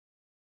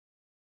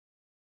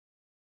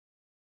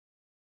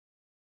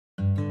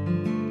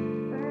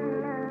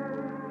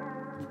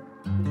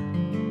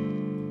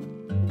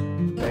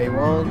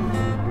A1.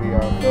 We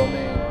are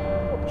filming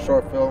a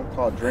short film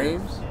called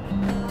Dreams.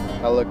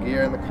 Hella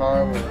gear in the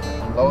car,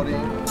 we're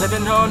loading.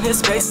 Living on this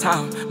space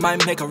time,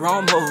 might make a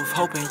wrong move.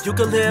 Hoping you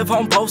could live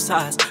on both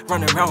sides,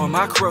 running around with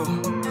my crew.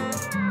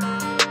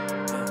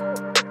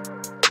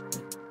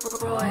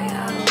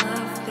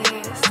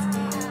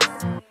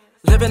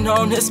 Living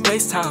on this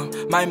space time,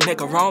 might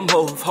make a wrong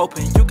move.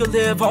 Hoping you could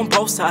live on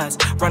both sides,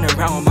 running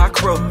around with my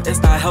crew.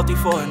 It's not healthy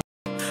for a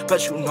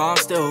but you know I'm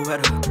still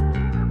with her.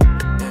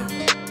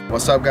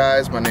 What's up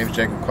guys, my name is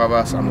Jacob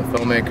Cuevas. I'm the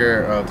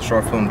filmmaker of the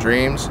short film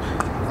Dreams.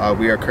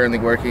 We are currently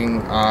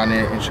working on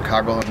it in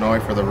Chicago,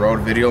 Illinois for the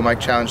RØDE Video Mic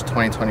Challenge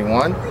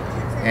 2021.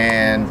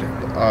 And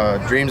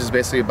Dreams is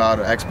basically about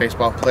an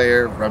ex-baseball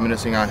player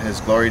reminiscing on his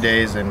glory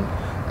days in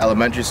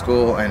elementary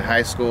school and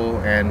high school.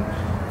 And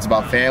it's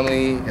about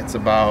family, it's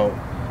about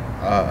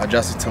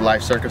adjusting to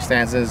life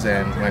circumstances,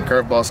 and when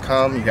curveballs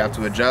come, you have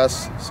to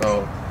adjust.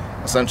 So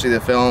essentially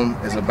the film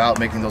is about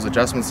making those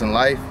adjustments in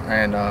life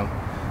and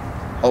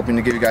hoping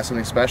to give you guys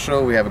something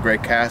special. We have a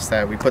great cast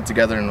that we put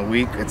together in a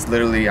week. It's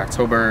literally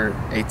October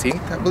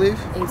 18th, I believe?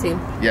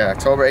 18th. Yeah,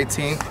 October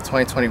 18th,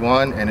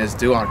 2021, and it's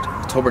due on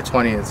October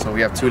 20th. So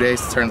we have 2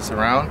 days to turn this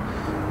around,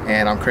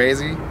 and I'm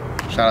crazy.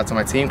 Shout out to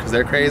my team because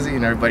they're crazy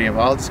and everybody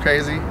involved is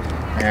crazy,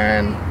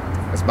 and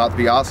it's about to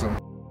be awesome.